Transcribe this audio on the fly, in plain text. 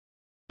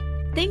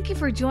Thank you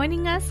for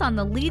joining us on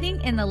the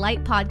Leading in the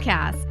Light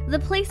podcast, the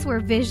place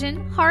where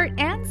vision, heart,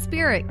 and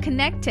spirit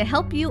connect to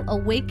help you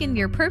awaken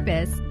your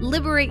purpose,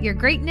 liberate your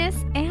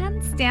greatness,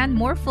 and stand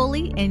more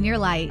fully in your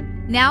light.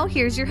 Now,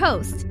 here's your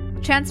host,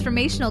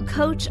 transformational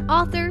coach,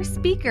 author,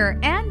 speaker,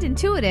 and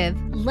intuitive,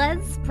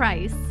 Les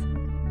Price.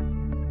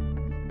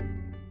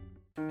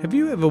 Have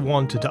you ever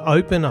wanted to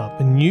open up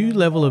a new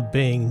level of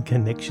being in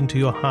connection to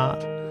your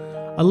heart?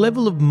 A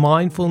level of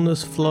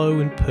mindfulness,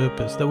 flow, and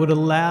purpose that would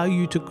allow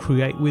you to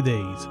create with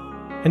ease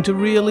and to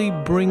really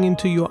bring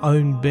into your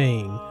own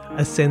being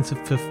a sense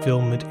of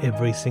fulfillment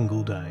every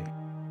single day.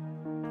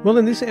 Well,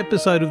 in this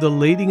episode of the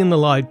Leading in the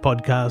Light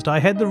podcast, I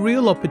had the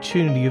real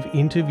opportunity of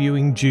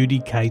interviewing Judy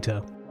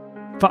Cater.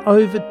 For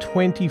over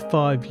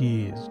 25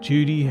 years,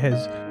 Judy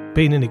has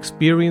been an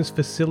experienced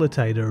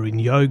facilitator in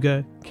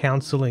yoga,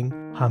 counselling,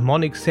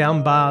 harmonic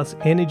sound baths,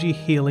 energy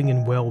healing,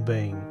 and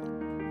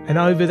well-being. And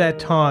over that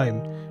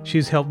time,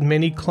 she's helped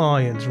many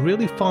clients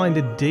really find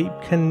a deep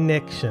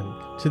connection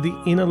to the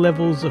inner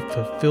levels of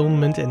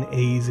fulfillment and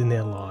ease in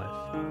their life.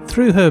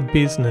 Through her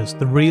business,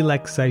 The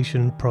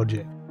Relaxation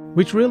Project,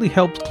 which really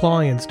helps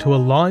clients to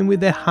align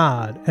with their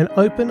heart and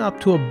open up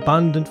to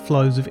abundant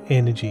flows of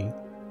energy.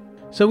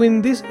 So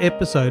in this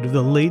episode of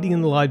the Leading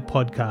in the Light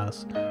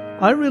podcast,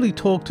 I really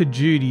talked to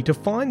Judy to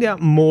find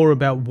out more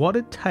about what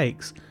it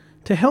takes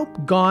to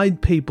help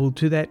guide people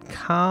to that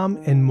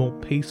calm and more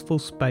peaceful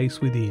space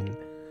within.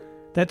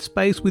 That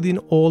space within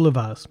all of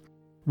us,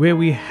 where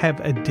we have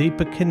a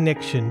deeper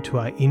connection to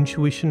our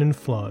intuition and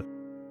flow,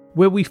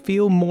 where we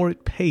feel more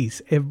at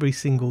peace every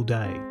single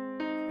day,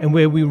 and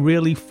where we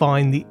really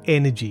find the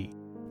energy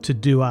to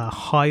do our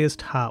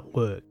highest heart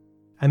work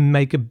and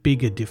make a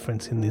bigger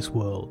difference in this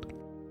world.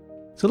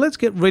 So let's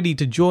get ready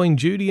to join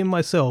Judy and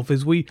myself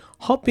as we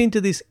hop into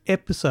this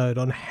episode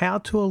on how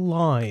to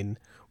align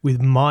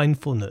with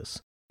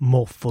mindfulness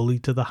more fully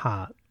to the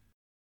heart.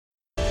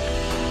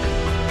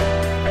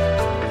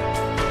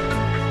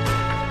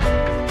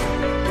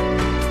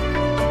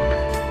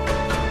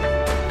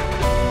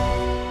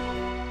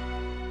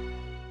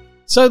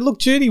 So look,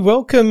 Judy,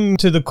 welcome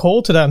to the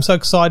call today. I'm so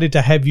excited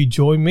to have you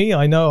join me.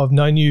 I know I've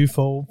known you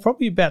for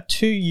probably about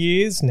 2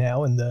 years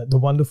now and the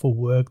wonderful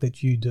work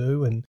that you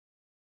do.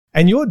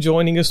 And you're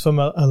joining us from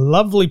a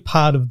lovely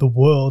part of the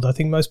world. I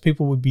think most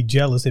people would be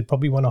jealous. They'd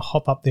probably want to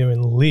hop up there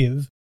and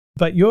live.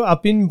 But you're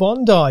up in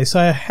Bondi.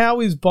 So how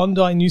is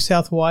Bondi, New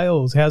South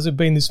Wales? How's it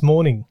been this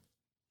morning?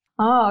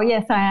 Oh,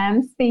 yes, I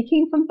am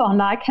speaking from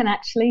Bondi. I can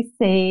actually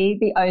see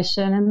the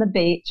ocean and the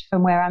beach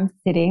from where I'm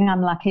sitting.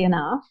 I'm lucky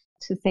enough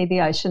to see the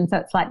ocean. So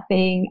it's like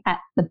being at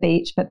the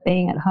beach, but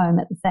being at home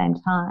at the same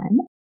time.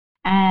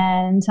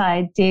 And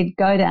I did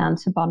go down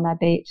to Bondi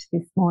Beach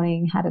this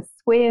morning, had a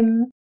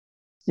swim,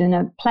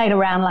 played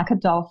around like a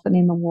dolphin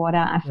in the water.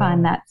 I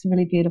find that's a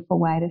really beautiful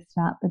way to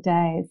start the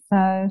day.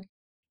 So,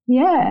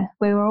 yeah,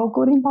 we were all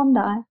good in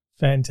Bondi.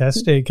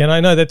 Fantastic. And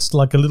I know that's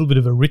like a little bit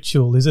of a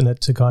ritual, isn't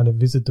it, to kind of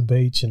visit the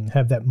beach and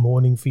have that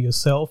morning for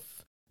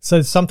yourself. So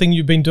it's something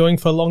you've been doing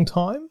for a long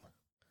time?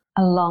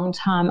 A long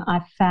time.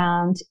 I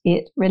found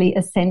it really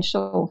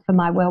essential for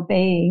my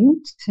well-being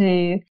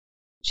to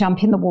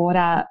jump in the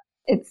water.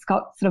 It's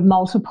got sort of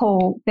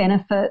multiple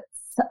benefits.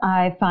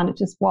 I find it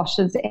just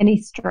washes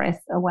any stress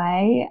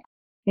away.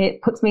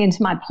 It puts me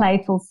into my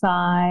playful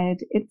side.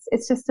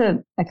 It's just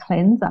a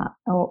cleanser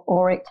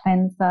or a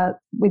cleanser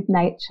with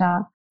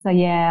nature. So,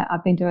 yeah,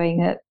 I've been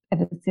doing it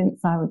ever since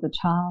I was a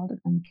child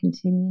and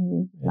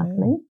continue,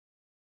 luckily.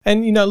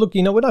 And, look,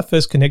 when I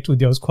first connected with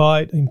you, I was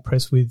quite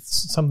impressed with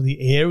some of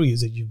the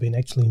areas that you've been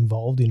actually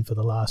involved in for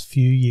the last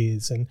few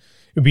years. And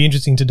it would be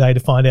interesting today to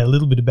find out a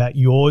little bit about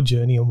your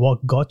journey and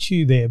what got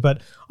you there.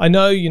 But I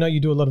know, you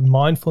do a lot of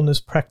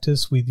mindfulness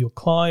practice with your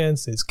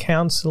clients. There's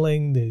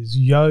counseling, there's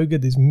yoga,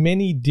 there's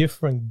many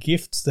different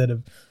gifts that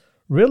have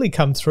really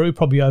come through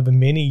probably over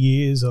many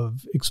years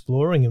of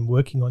exploring and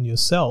working on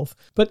yourself.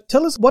 But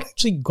tell us, what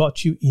actually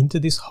got you into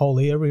this whole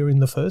area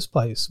in the first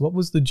place? What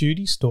was the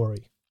Judy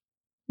story?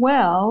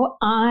 Well,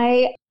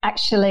 I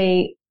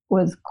actually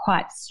was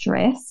quite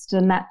stressed,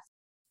 and that's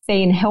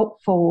been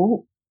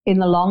helpful in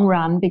the long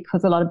run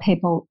because a lot of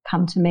people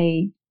come to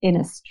me in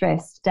a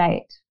stressed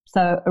state.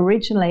 So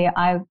originally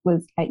I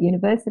was at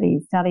university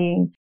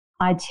studying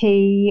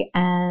IT,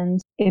 and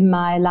in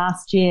my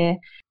last year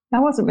I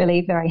wasn't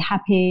really very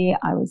happy.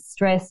 I was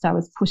stressed. I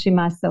was pushing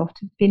myself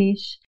to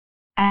finish,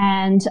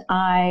 and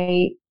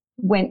I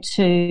went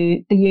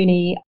to the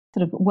uni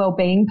sort of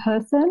well-being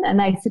person, and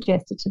they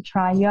suggested to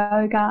try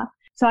yoga.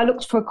 So I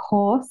looked for a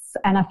course,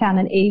 and I found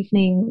an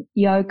evening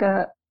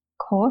yoga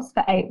course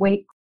for 8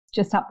 weeks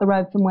just up the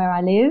road from where I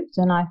lived.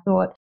 And I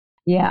thought,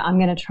 yeah, I'm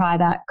going to try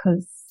that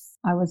because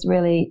I was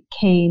really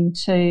keen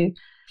to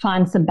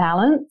find some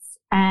balance.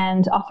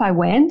 And off I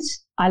went.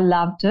 I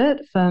loved it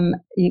from,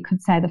 you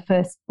could say, the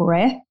first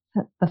breath,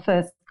 the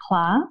first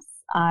class.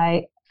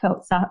 I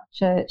felt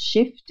such a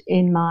shift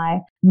in my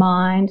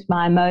mind,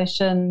 my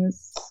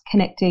emotions,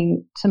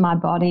 connecting to my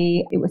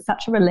body. It was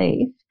such a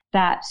relief.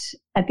 that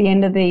at the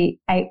end of the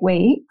 8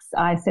 weeks,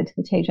 I said to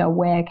the teacher,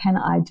 where can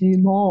I do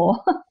more?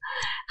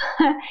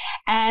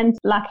 And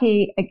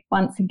lucky,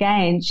 once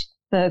again,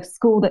 the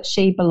school that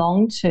she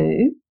belonged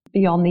to,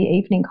 beyond the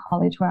evening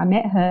college where I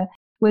met her,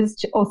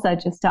 was also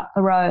just up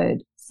the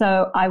road.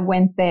 So I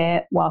went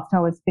there whilst I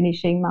was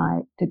finishing my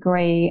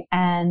degree,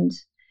 and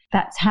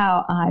that's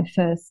how I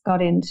first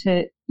got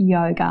into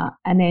yoga.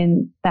 And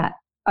then that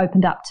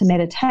opened up to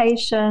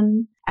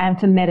meditation. And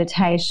for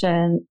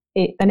meditation,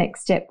 the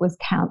next step was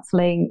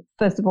counselling,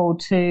 first of all,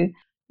 to,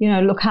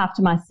 look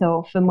after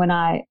myself. And when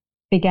I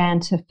began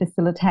to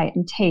facilitate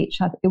and teach,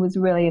 it was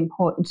really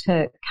important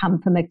to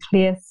come from a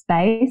clear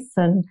space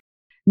and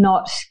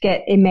not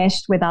get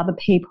enmeshed with other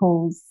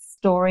people's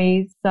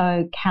stories.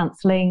 So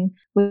counselling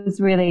was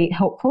really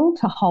helpful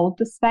to hold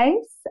the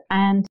space.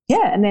 And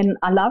and then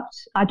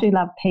I do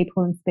love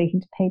people and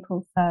speaking to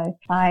people. So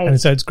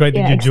it's great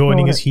that you're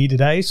joining us here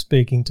today,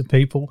 speaking to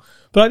people.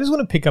 But I just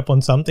want to pick up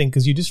on something,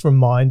 because you just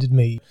reminded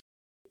me,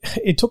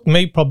 it took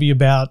me probably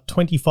about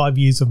 25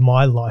 years of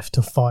my life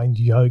to find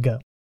yoga.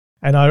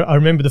 And I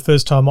remember the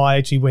first time I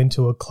actually went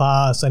to a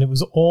class, and it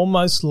was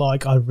almost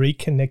like I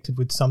reconnected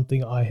with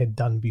something I had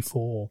done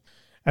before.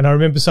 And I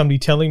remember somebody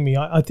telling me,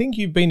 I think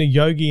you've been a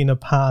yogi in a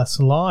past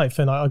life,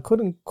 and I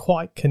couldn't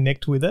quite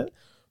connect with it.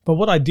 But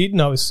what I did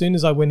know, as soon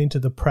as I went into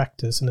the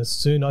practice and as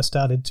soon as I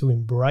started to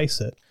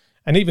embrace it,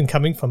 and even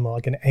coming from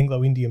like an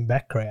Anglo-Indian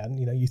background,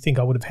 you think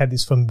I would have had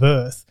this from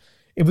birth.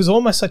 It was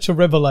almost such a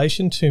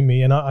revelation to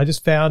me, and I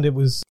just found it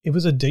was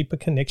a deeper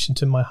connection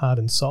to my heart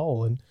and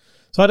soul. And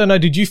so I don't know,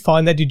 did you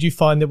find that? Did you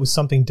find there was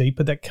something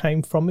deeper that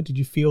came from it? Did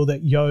you feel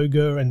that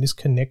yoga and this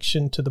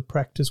connection to the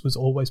practice was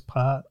always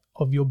part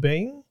of your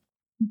being?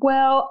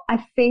 Well,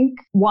 I think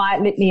why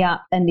it lit me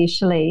up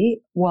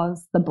initially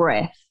was the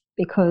breath,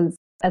 because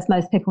as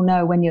most people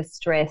know, when you're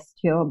stressed,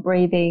 your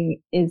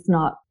breathing is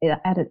not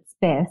at its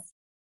best.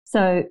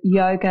 So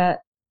yoga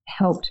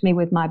helped me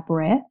with my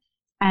breath.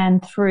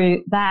 And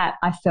through that,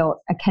 I felt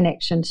a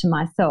connection to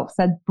myself.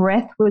 So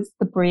breath was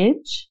the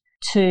bridge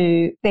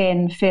to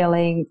then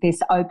feeling this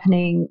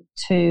opening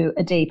to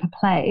a deeper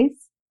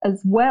place.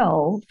 As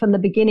well, from the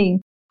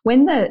beginning,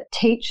 when the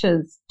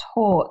teachers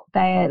taught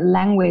their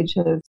language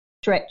of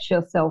stretch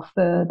yourself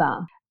further,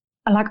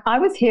 like I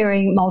was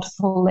hearing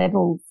multiple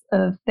levels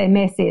of their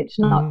message,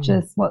 not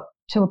just what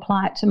to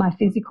apply it to my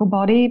physical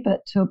body,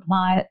 but to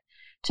apply it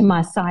to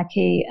my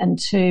psyche and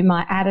to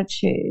my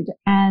attitude.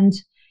 And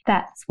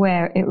that's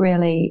where it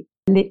really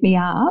lit me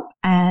up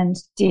and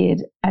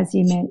did, as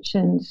you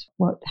mentioned,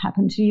 what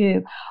happened to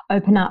you,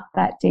 open up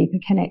that deeper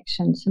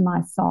connection to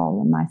my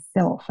soul and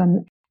myself.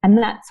 And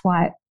that's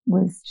why it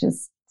was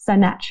just so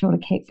natural to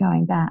keep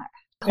going back.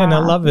 And I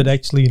love it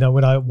actually,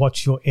 when I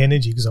watch your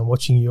energy, because I'm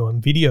watching you on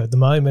video at the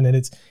moment, and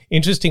it's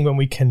interesting when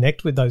we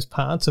connect with those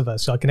parts of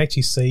us, I can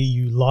actually see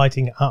you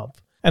lighting up.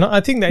 And I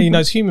think that,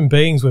 as human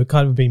beings, we've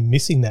kind of been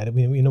missing that. I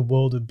mean, in a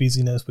world of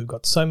busyness, we've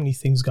got so many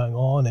things going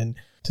on, and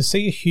to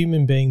see a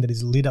human being that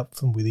is lit up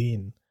from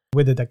within,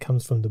 whether that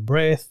comes from the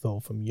breath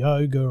or from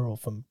yoga or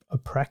from a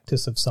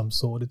practice of some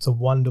sort, it's a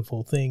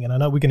wonderful thing. And I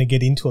know we're going to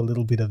get into a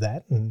little bit of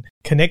that and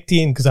connect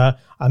in, because our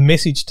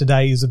message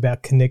today is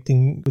about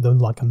connecting with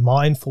a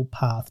mindful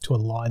path to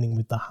aligning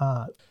with the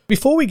heart.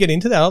 Before we get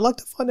into that, I'd like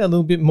to find out a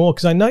little bit more,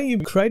 because I know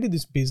you've created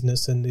this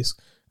business and this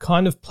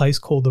kind of place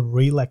called the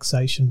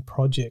Relaxation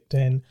Project.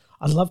 And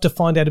I'd love to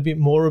find out a bit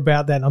more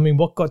about that. I mean,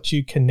 what got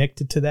you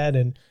connected to that,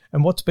 and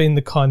what's been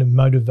the kind of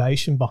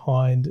motivation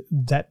behind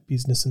that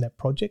business and that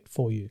project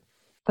for you?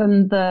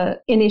 From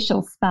the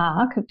initial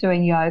spark of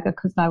doing yoga,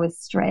 because I was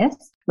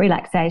stressed,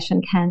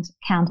 relaxation can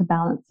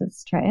counterbalances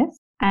stress.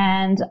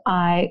 And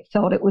I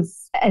felt it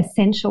was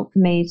essential for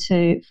me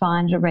to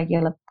find a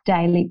regular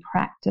daily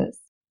practice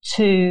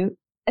to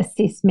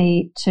assist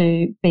me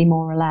to be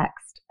more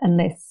relaxed and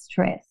less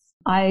stressed.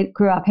 I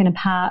grew up in a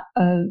part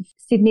of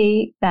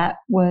Sydney that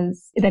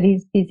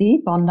is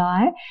busy,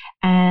 Bondi,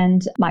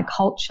 and my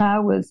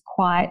culture was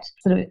quite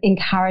sort of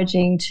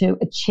encouraging to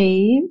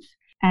achieve.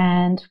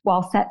 And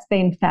whilst that's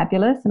been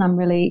fabulous, and I'm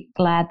really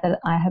glad that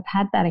I have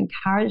had that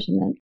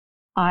encouragement,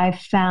 I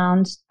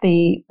found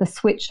the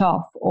switch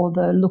off or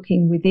the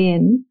looking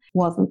within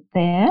wasn't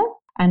there.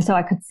 And so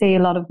I could see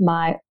a lot of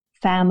my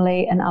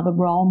family and other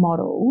role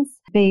models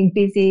being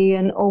busy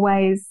and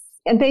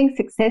being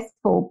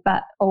successful,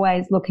 but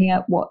always looking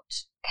at what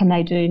can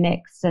they do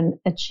next and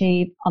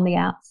achieve on the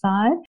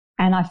outside.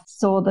 And I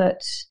saw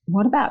that,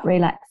 what about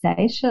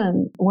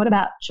relaxation? What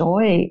about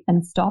joy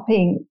and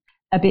stopping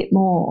a bit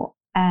more?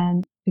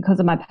 And because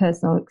of my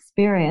personal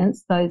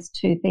experience, those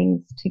two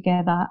things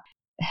together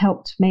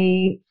helped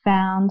me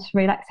found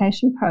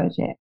Relaxation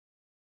Project.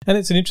 And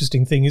it's an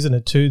interesting thing, isn't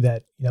it, too,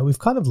 that, we've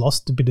kind of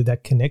lost a bit of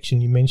that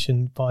connection. You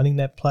mentioned finding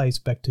that place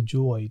back to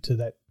joy, to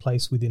that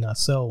place within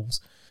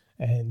ourselves.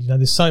 And,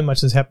 there's so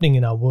much that's happening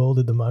in our world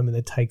at the moment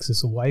that takes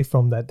us away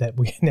from that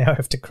we now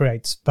have to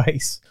create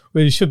space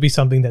where there should be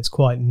something that's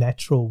quite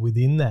natural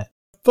within that.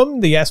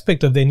 From the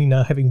aspect of then,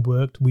 having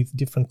worked with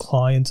different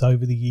clients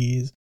over the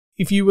years,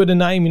 If you were to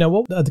name,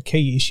 what are the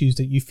key issues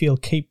that you feel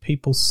keep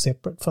people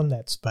separate from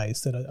that space,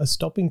 that are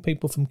stopping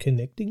people from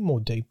connecting more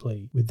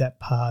deeply with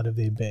that part of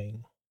their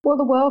being? Well,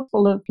 the world's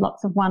full of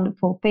lots of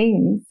wonderful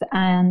things.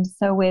 And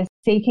so we're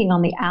seeking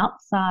on the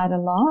outside a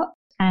lot.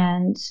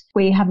 And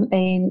we haven't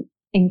been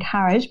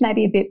encouraged,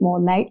 maybe a bit more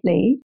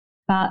lately.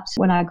 But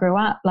when I grew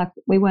up,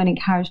 we weren't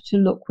encouraged to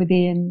look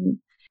within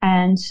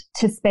and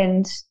to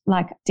spend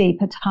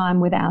deeper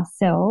time with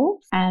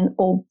ourselves and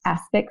all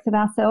aspects of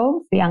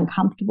ourselves, the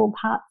uncomfortable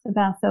parts of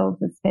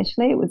ourselves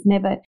especially. It was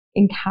never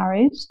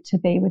encouraged to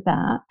be with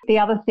that. The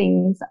other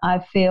things I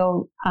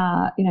feel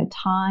are,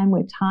 time,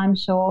 we're time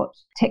short,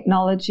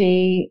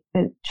 technology,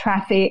 the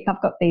traffic.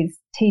 I've got these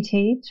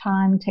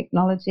time,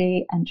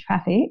 technology and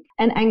traffic,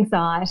 and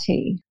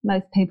anxiety.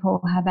 Most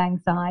people have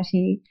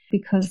anxiety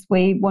because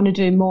we want to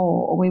do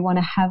more or we want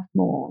to have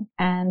more.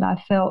 And I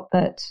felt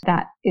that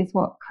is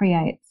what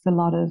creates a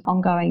lot of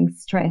ongoing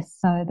stress.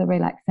 So the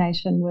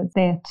relaxation was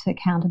there to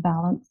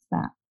counterbalance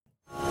that.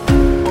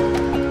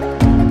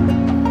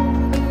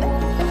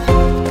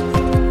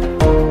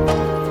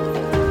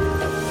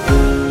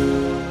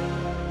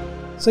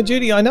 So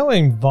Judy, I know I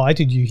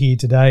invited you here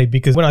today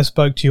because when I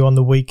spoke to you on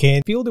the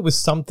weekend, I feel there was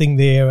something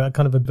there, a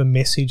kind of a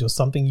message or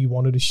something you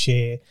wanted to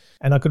share.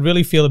 And I could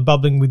really feel it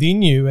bubbling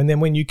within you. And then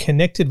when you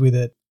connected with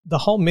it, the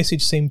whole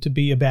message seemed to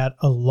be about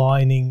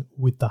aligning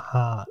with the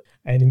heart.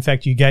 And in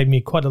fact, you gave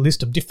me quite a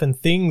list of different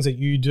things that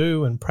you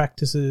do and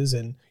practices.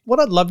 And what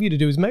I'd love you to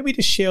do is maybe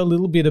to share a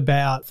little bit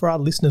about, for our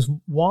listeners,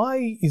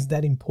 why is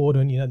that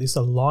important? This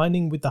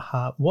aligning with the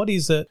heart. What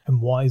is it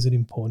and why is it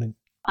important?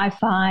 I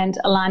find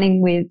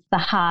aligning with the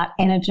heart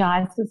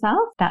energizes us.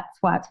 That's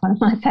why it's one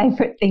of my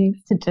favorite things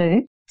to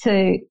do,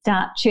 to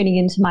start tuning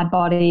into my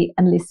body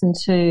and listen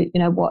to,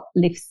 what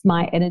lifts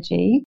my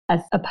energy as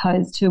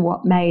opposed to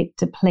what may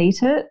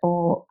deplete it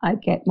or I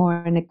get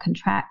more in a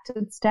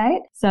contracted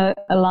state. So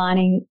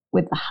aligning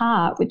with the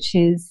heart, which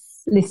is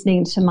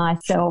listening to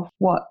myself,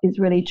 what is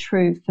really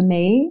true for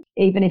me,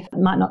 even if it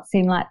might not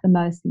seem like the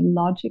most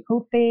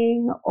logical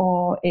thing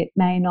or it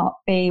may not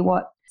be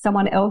what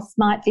someone else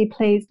might be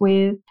pleased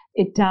with.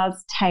 It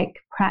does take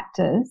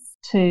practice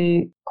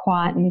to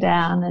quieten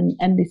down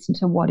and listen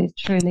to what is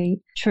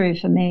truly true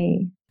for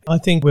me. I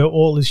think we're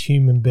all, as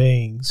human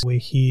beings, we're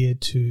here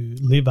to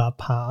live our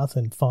path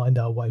and find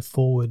our way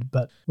forward,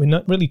 but we're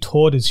not really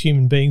taught as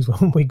human beings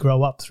when we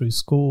grow up through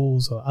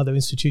schools or other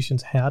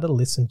institutions how to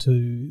listen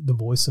to the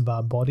voice of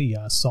our body,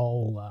 our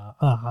soul,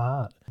 our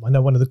heart. I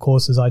know one of the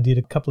courses I did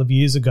a couple of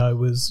years ago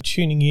was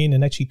tuning in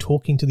and actually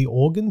talking to the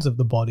organs of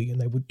the body, and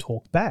they would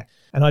talk back.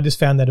 And I just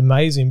found that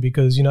amazing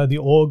because, the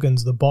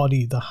organs, the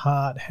body, the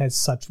heart has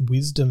such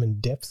wisdom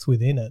and depth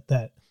within it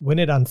that when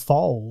it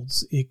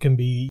unfolds, it can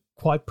be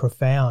quite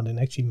profound and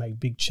actually make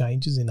big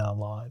changes in our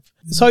life.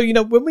 So,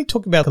 when we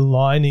talk about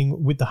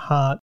aligning with the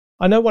heart,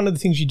 I know one of the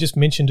things you just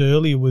mentioned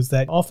earlier was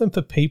that often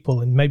for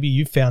people, and maybe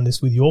you found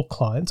this with your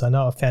clients, I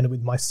know I found it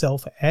with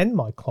myself and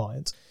my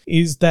clients,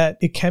 is that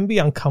it can be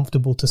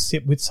uncomfortable to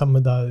sit with some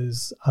of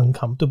those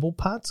uncomfortable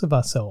parts of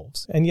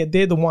ourselves. And yet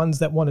they're the ones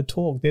that want to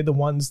talk. They're the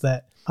ones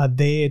that are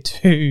there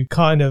to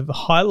kind of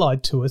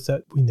highlight to us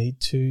that we need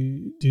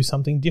to do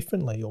something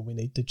differently or we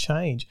need to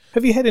change.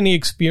 Have you had any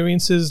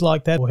experiences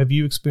like that, or have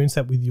you experienced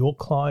that with your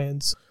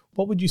clients?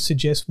 What would you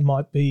suggest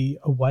might be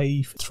a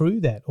way through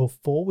that or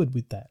forward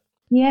with that?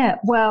 Yeah,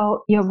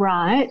 well, you're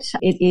right.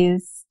 It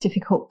is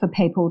difficult for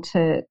people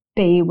to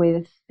be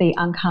with the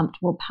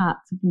uncomfortable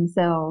parts of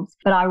themselves.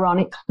 But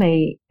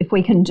ironically, if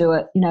we can do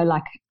it,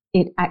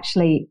 it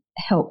actually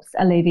helps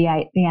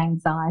alleviate the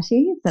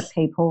anxiety that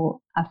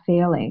people are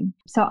feeling.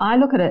 So I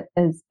look at it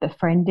as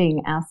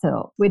befriending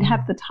ourselves. We'd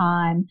have the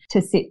time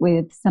to sit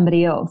with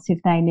somebody else if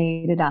they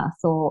needed us,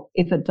 or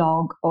if a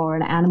dog or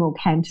an animal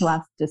came to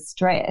us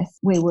distressed,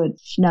 we would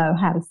know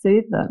how to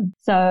soothe them.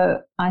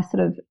 So I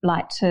sort of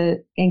like to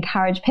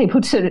encourage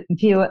people to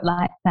view it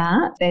like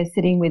that. They're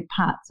sitting with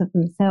parts of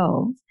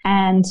themselves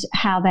and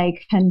how they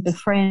can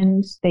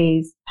befriend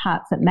these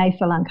parts that may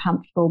feel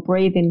uncomfortable,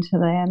 breathe into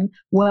them,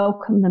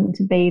 welcome them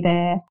to be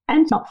there,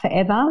 and not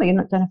forever. You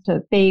don't have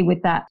to be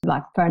with that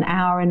for an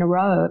hour in a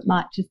row. It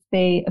might just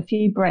be a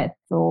few breaths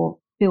or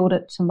build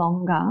it to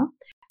longer.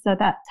 So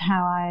that's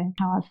how I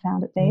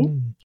found it there.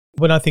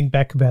 When I think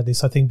back about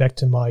this, I think back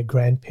to my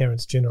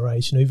grandparents'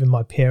 generation, even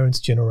my parents'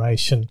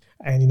 generation.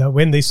 And,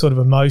 when these sort of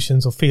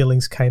emotions or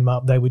feelings came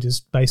up, they were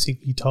just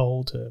basically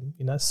told to,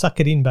 suck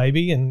it in,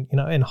 baby,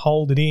 and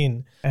hold it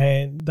in.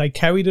 And they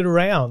carried it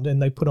around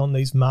and they put on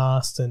these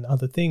masks and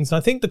other things. And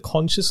I think the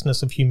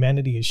consciousness of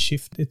humanity has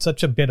shifted. It's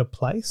such a better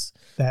place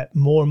that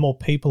more and more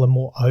people are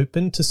more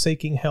open to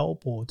seeking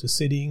help or to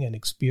sitting and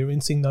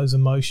experiencing those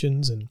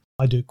emotions. And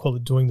I do call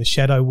it doing the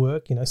shadow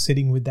work,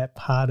 sitting with that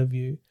part of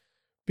you.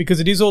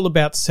 Because it is all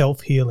about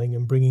self-healing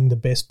and bringing the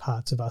best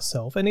parts of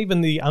ourselves and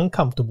even the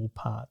uncomfortable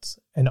parts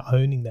and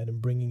owning that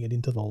and bringing it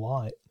into the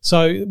light.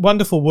 So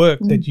wonderful work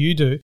that you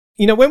do.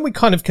 When we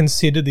kind of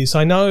consider this,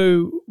 I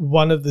know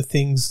one of the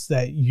things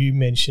that you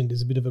mentioned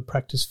is a bit of a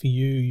practice for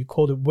you. You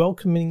called it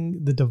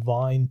welcoming the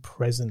divine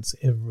presence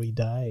every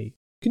day.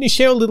 Can you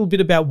share a little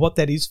bit about what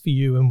that is for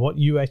you and what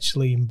you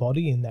actually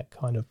embody in that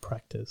kind of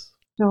practice?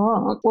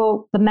 Sure.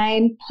 Well, the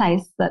main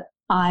place that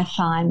I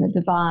find the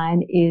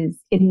divine is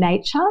in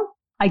nature.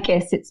 I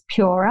guess it's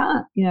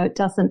purer. It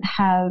doesn't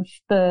have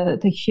the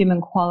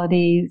human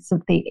qualities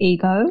of the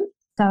ego.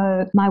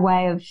 So my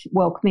way of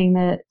welcoming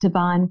the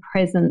divine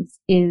presence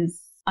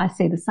is I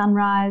see the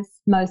sunrise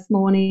most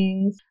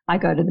mornings. I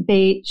go to the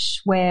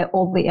beach where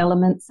all the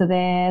elements are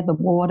there, the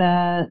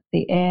water,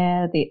 the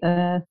air, the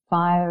earth,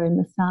 fire and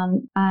the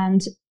sun.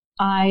 And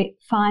I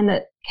find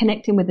that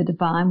connecting with the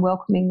divine,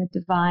 welcoming the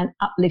divine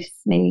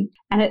uplifts me.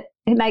 And it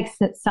makes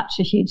it such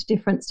a huge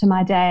difference to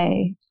my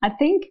day. I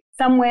think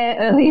somewhere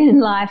early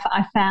in life,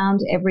 I found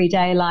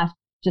everyday life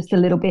just a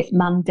little bit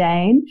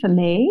mundane for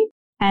me.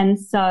 And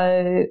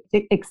so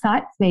it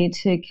excites me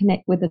to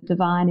connect with the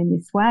divine in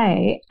this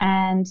way.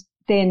 And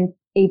then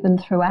even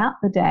throughout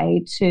the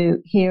day to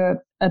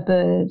hear a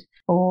bird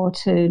or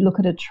to look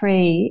at a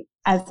tree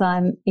as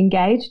I'm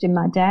engaged in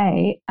my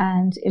day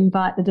and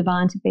invite the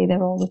divine to be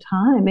there all the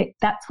time.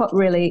 That's what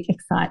really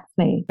excites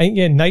me. And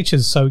yeah,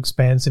 nature's so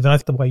expansive. And I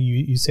think the way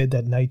you said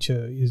that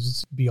nature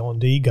is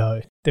beyond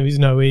ego. There is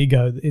no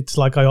ego. It's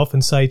like I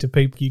often say to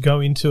people, you go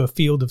into a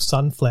field of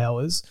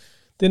sunflowers,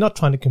 they're not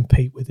trying to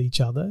compete with each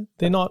other.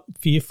 They're not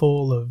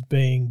fearful of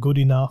being good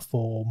enough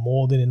or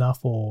more than enough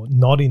or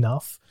not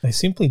enough. They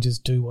simply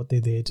just do what they're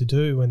there to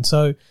do. And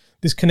so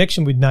this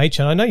connection with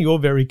nature, and I know you're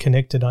very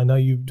connected. I know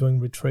you're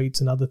doing retreats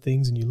and other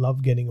things and you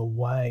love getting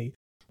away.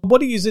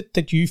 What is it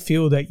that you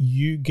feel that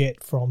you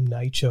get from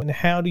nature, and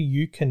how do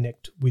you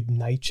connect with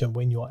nature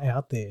when you're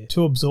out there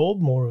to absorb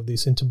more of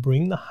this and to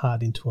bring the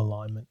heart into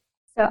alignment?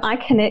 So I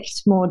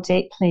connect more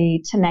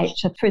deeply to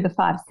nature through the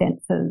five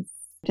senses.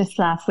 Just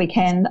last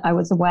weekend, I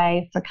was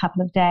away for a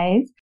couple of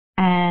days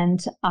and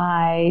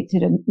I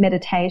did a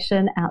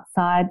meditation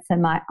outside. So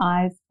my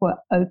eyes were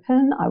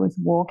open. I was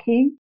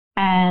walking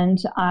and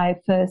I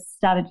first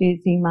started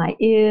using my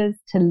ears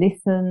to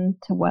listen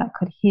to what I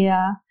could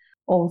hear,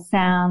 all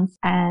sounds,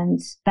 and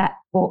that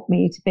brought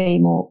me to be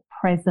more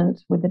present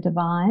with the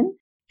divine.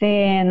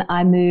 Then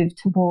I moved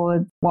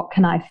towards what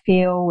can I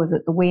feel? Was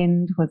it the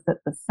wind? Was it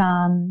the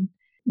sun?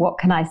 What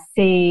can I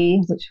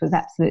see, which was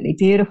absolutely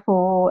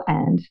beautiful,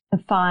 and the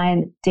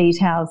fine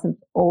details of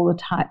all the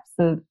types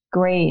of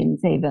greens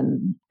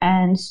even.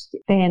 And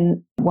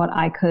then what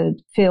I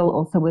could feel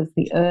also was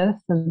the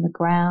earth and the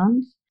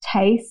ground,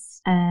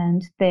 taste,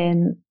 and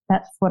then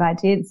that's what I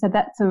did. So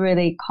that's a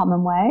really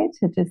common way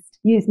to just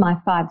use my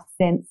five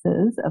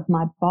senses of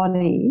my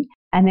body.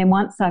 And then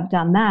once I've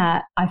done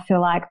that, I feel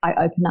like I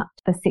open up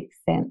to the sixth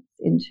sense,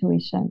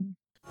 intuition.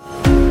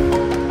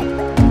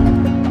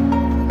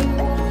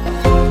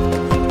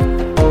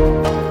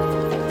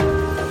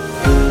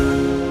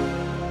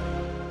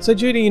 So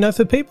Judy,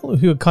 for people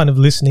who are kind of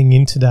listening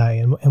in today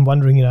and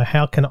wondering,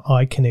 how can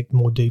I connect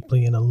more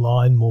deeply and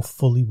align more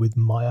fully with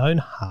my own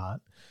heart,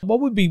 what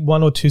would be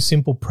one or two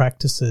simple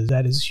practices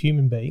that as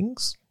human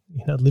beings,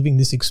 living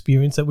this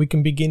experience, that we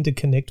can begin to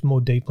connect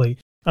more deeply?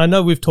 I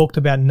know we've talked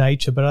about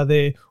nature, but are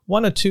there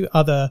one or two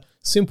other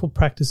simple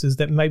practices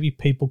that maybe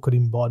people could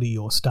embody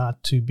or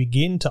start to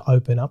begin to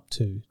open up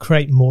to,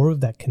 create more of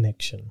that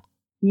connection?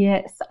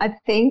 Yes, I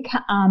think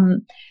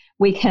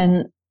we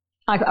can...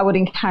 I would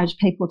encourage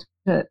people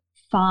to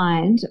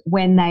find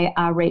when they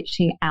are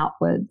reaching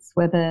outwards,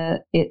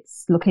 whether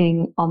it's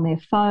looking on their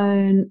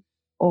phone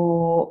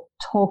or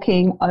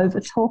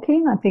over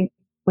talking. I think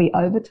we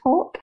over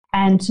talk,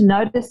 and to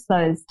notice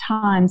those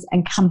times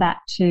and come back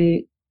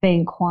to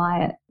being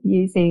quiet,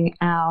 using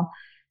our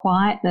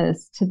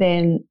quietness to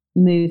then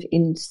move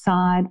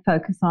inside,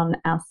 focus on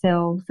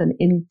ourselves and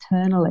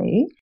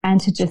internally,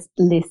 and to just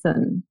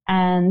listen.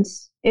 And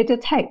it'll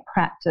take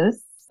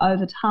practice.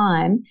 Over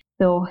time,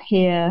 they'll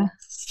hear,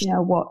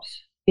 what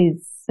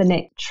is the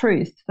next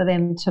truth for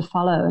them to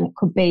follow. And it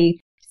could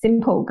be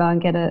simple, go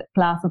and get a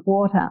glass of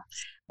water,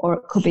 or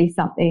it could be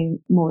something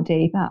more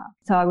deeper.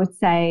 So I would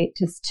say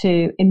just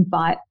to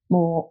invite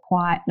more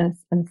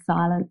quietness and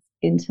silence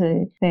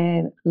into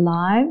their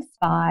lives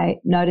by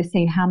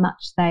noticing how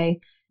much they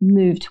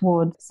move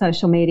towards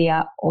social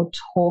media or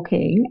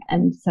talking,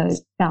 and so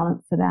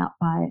balance it out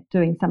by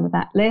doing some of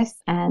that less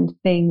and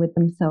being with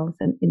themselves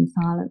and in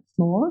silence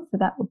more. So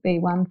that would be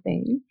one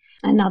thing.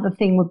 Another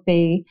thing would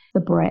be the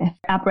breath.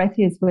 Our breath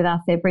is with us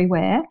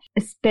everywhere,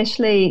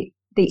 especially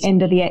the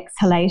end of the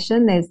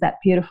exhalation. There's that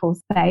beautiful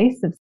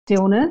space of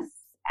stillness,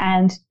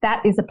 and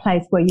that is a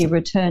place where you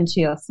return to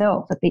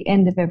yourself at the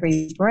end of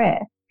every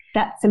breath.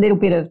 That's a little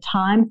bit of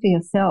time for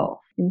yourself.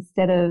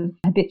 Instead of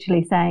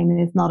habitually saying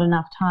there's not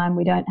enough time,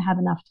 we don't have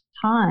enough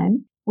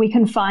time, we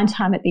can find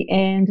time at the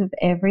end of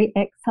every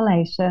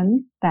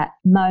exhalation, that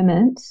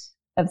moment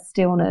of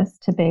stillness,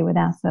 to be with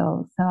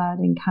ourselves. So I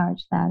would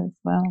encourage that as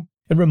well.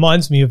 It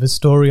reminds me of a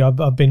story.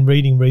 I've been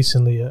reading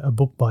recently a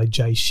book by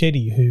Jay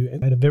Shetty, who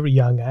at a very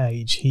young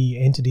age, he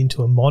entered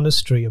into a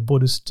monastery, a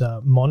Buddhist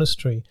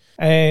monastery.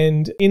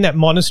 And in that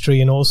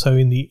monastery and also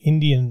in the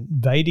Indian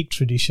Vedic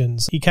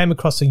traditions, he came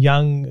across a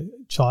young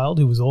child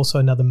who was also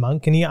another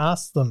monk, and he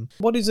asked them,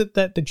 what is it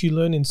that you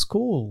learn in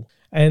school?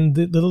 And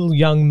the little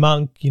young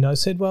monk,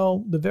 said,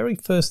 well, the very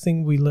first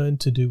thing we learn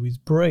to do is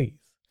breathe.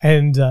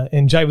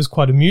 And Jay was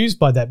quite amused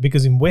by that,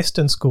 because in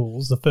Western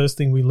schools, the first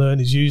thing we learn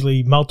is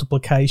usually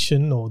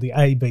multiplication or the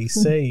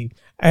ABC.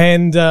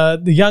 And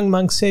the young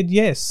monk said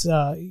yes.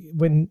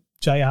 When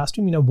Jay asked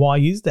him, why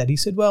is that? He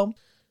said, well,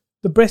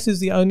 the breath is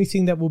the only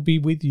thing that will be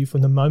with you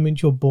from the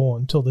moment you're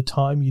born till the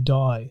time you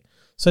die.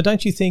 So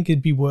don't you think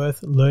it'd be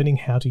worth learning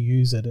how to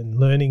use it and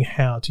learning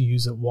how to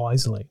use it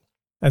wisely?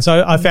 And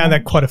so I found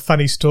that quite a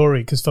funny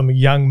story, because from a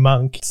young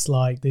monk, it's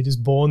like they're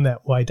just born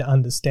that way to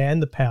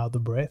understand the power of the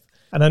breath.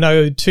 And I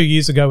know 2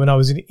 years ago when I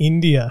was in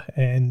India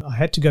and I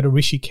had to go to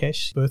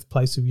Rishikesh,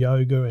 birthplace of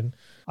yoga, and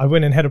I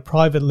went and had a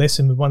private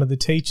lesson with one of the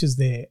teachers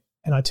there.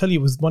 And I tell you,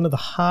 it was one of the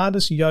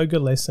hardest yoga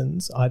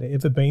lessons I'd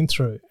ever been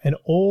through. And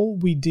all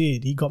we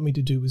did, he got me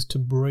to do, was to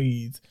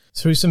breathe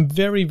through some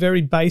very,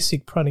 very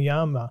basic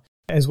pranayama,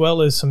 as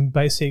well as some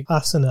basic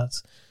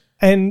asanas.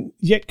 And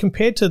yet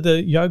compared to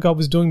the yoga I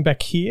was doing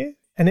back here,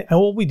 and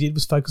all we did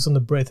was focus on the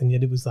breath, and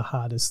yet it was the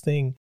hardest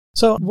thing.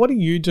 So what do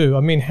you do?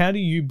 I mean, how do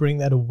you bring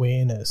that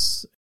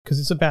awareness? Because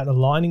it's about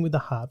aligning with the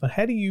heart, but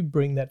how do you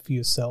bring that for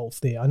yourself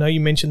there? I know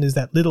you mentioned there's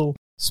that little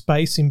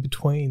space in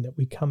between that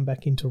we come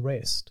back into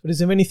rest. But is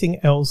there anything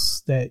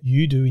else that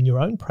you do in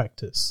your own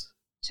practice?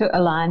 To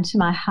align to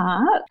my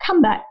heart,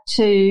 come back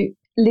to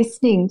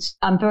listening.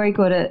 I'm very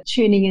good at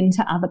tuning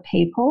into other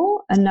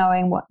people and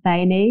knowing what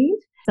they need.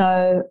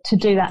 So to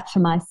do that for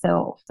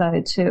myself,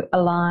 so to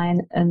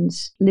align and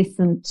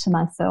listen to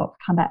myself,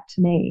 come back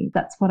to me,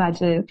 that's what I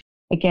do.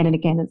 Again and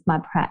again, it's my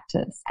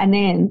practice. And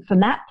then from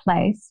that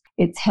place,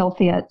 it's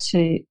healthier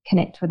to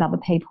connect with other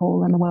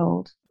people in the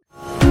world.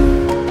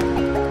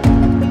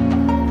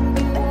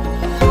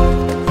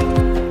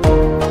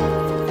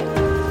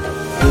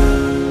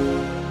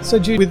 So,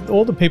 Jude, with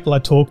all the people I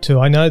talk to,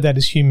 I know that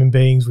as human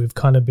beings, we've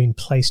kind of been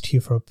placed here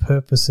for a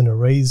purpose and a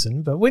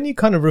reason. But when you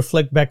kind of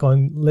reflect back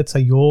on, let's say,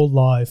 your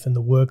life and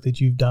the work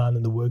that you've done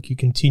and the work you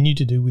continue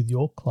to do with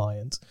your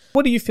clients,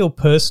 what do you feel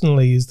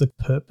personally is the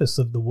purpose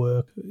of the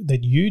work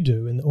that you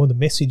do, and or the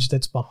message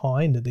that's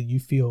behind it that you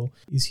feel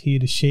is here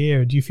to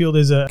share? Do you feel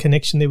there's a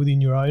connection there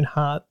within your own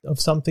heart of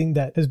something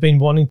that has been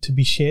wanting to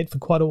be shared for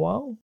quite a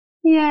while?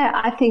 Yeah,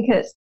 I think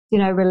it's,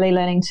 really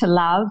learning to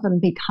love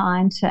and be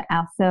kind to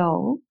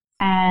ourselves.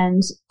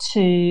 And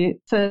to,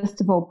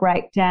 first of all,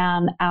 break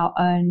down our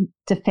own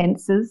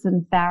defenses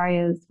and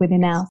barriers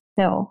within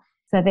ourselves.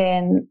 So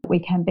then we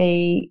can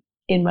be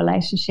in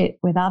relationship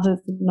with others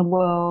in the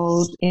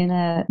world in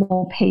a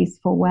more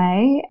peaceful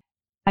way.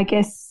 I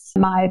guess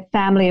my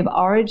family of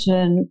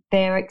origin,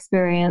 their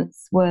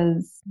experience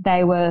was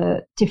they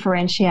were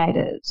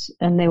differentiated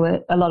and there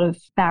were a lot of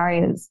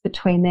barriers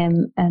between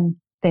them and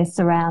their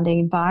surrounding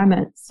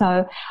environment.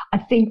 So I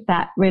think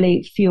that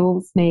really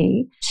fuels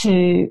me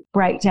to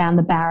break down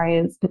the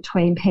barriers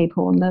between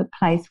people, and the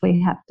place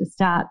we have to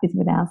start is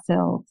with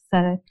ourselves.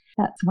 So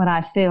that's what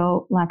I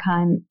feel like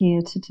I'm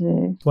here to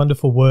do.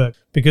 Wonderful work,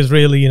 because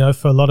really,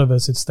 for a lot of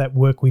us, it's that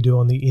work we do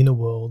on the inner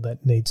world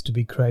that needs to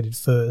be created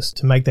first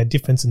to make that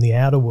difference in the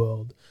outer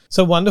world.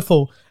 So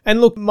wonderful.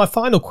 And look, my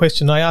final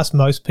question, I ask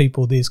most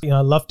people this, I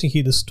love to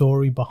hear the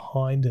story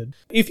behind it.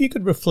 If you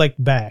could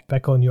reflect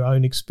back on your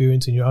own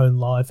experience in your own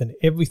life and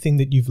everything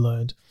that you've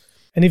learned,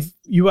 and if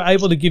you were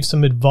able to give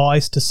some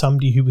advice to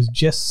somebody who was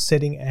just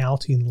setting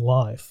out in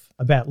life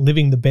about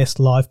living the best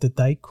life that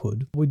they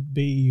could, would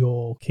be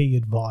your key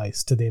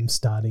advice to them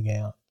starting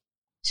out?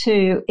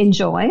 To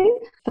enjoy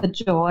the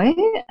joy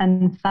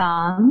and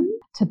fun,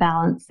 to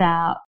balance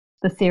out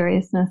the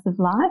seriousness of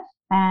life,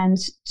 and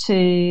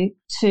to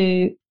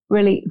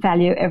really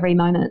value every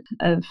moment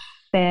of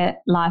their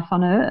life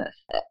on earth.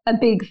 A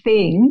big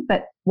thing,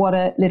 but what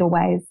are little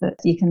ways that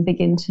you can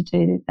begin to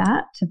do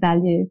that, to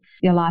value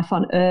your life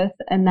on earth?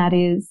 And that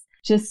is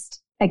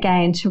just,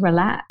 again, to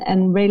relax.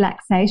 And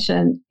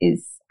relaxation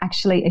is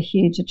actually a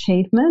huge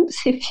achievement.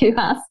 If you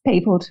ask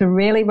people to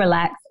really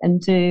relax and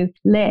do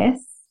less,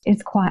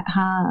 it's quite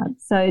hard.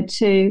 So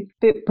to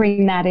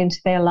bring that into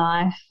their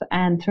life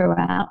and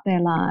throughout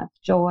their life,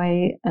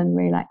 joy and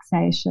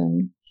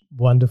relaxation.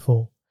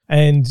 Wonderful.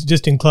 And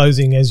just in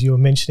closing, as you were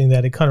mentioning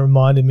that, it kind of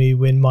reminded me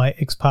when my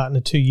ex-partner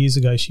 2 years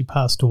ago, she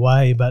passed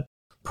away. But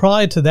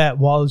prior to that,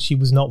 while she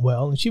was not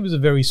well, and she was a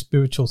very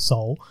spiritual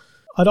soul,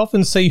 I'd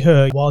often see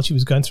her while she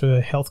was going through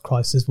a health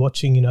crisis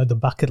watching, the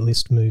Bucket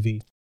List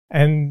movie.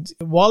 And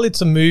while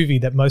it's a movie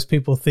that most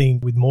people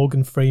think with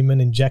Morgan Freeman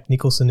and Jack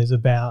Nicholson is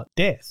about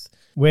death,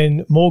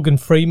 when Morgan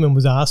Freeman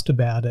was asked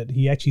about it,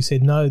 he actually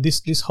said, no,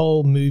 this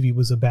whole movie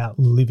was about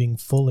living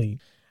fully.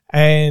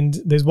 And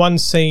there's one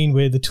scene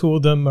where the two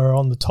of them are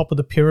on the top of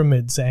the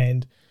pyramids,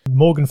 and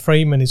Morgan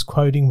Freeman is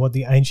quoting what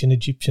the ancient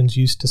Egyptians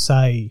used to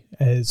say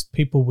as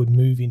people would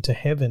move into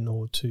heaven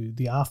or to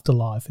the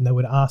afterlife, and they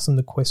would ask them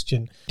the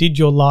question, did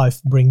your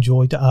life bring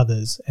joy to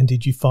others, and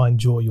did you find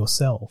joy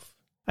yourself?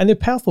 And they're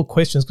powerful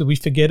questions because we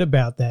forget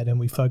about that and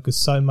we focus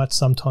so much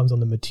sometimes on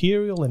the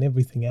material and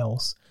everything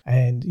else.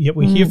 And yet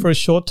we're here for a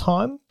short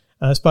time.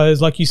 I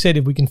suppose, like you said,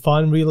 if we can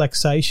find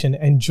relaxation,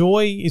 and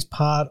joy is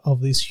part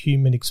of this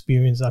human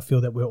experience, I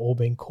feel that we're all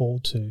being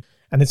called to.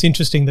 And it's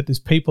interesting that there's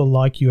people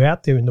like you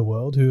out there in the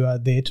world who are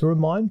there to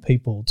remind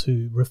people,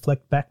 to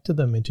reflect back to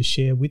them and to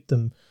share with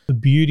them the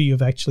beauty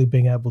of actually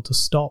being able to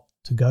stop,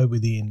 to go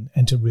within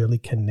and to really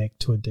connect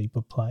to a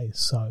deeper place.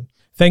 So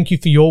thank you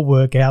for your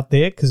work out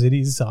there, because it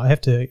is, I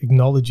have to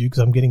acknowledge you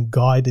because I'm getting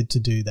guided to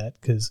do that,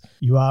 because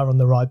you are on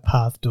the right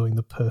path doing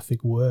the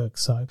perfect work.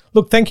 So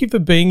look, thank you for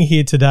being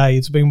here today.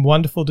 It's been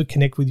wonderful to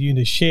connect with you and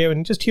to share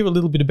and just hear a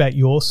little bit about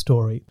your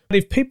story. But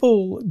if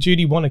people,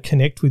 Judy, want to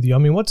connect with you, I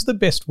mean, what's the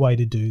best way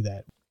to do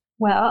that?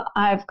 Well,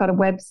 I've got a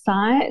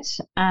website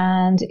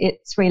and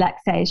it's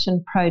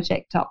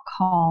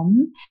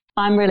relaxationproject.com.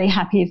 I'm really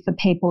happy for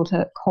people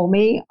to call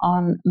me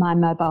on my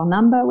mobile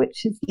number,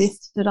 which is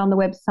listed on the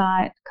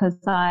website, because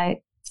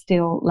I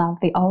still love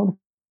the old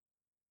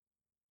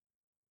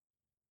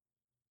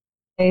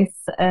place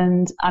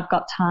and I've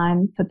got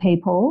time for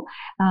people.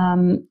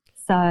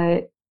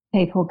 So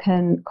people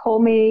can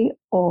call me,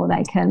 or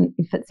they can,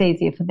 if it's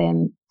easier for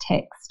them,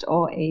 text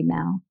or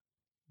email.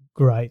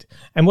 Great.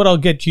 And what I'll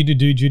get you to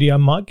do, Judy, I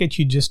might get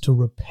you just to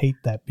repeat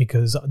that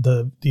because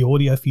the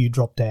audio for you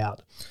dropped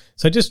out.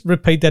 So just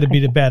repeat that a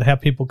bit about how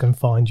people can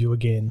find you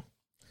again.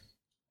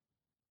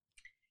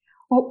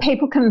 Well,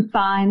 people can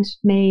find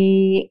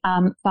me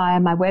via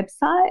my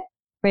website,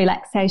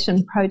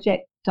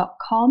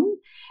 relaxationproject.com,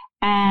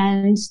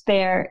 and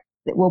there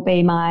will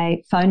be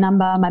my phone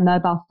number, my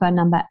mobile phone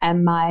number,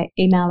 and my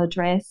email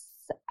address.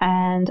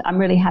 And I'm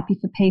really happy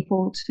for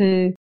people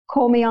to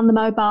call me on the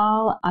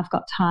mobile. I've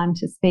got time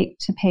to speak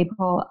to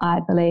people. I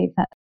believe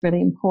that's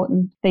really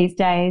important these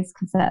days,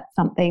 because that's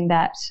something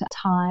that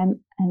time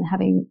and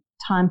having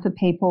time for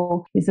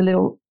people is a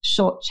little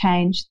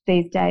shortchanged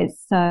these days.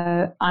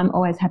 So I'm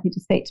always happy to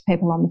speak to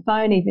people on the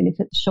phone, even if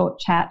it's a short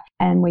chat,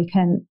 and we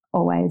can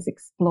always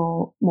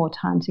explore more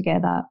time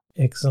together.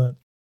 Excellent.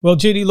 Well,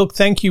 Judy, look,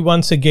 thank you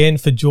once again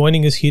for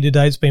joining us here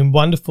today. It's been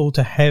wonderful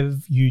to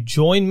have you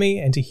join me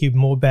and to hear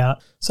more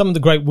about some of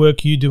the great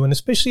work you do, and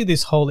especially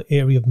this whole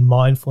area of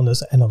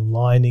mindfulness and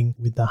aligning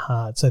with the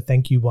heart. So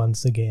thank you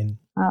once again.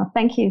 Oh,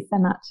 thank you so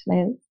much,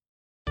 Liz.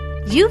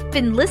 You've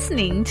been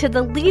listening to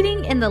the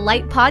Leading in the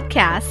Light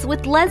podcast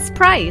with Les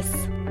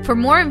Price. For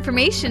more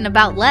information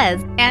about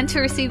Les and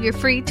to receive your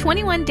free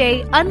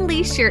 21-day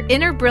Unleash Your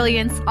Inner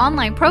Brilliance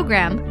online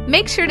program,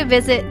 make sure to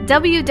visit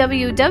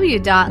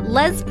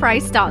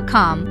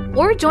www.lesprice.com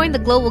or join the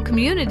global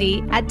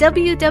community at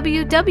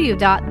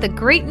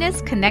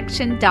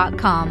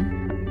www.thegreatnessconnection.com.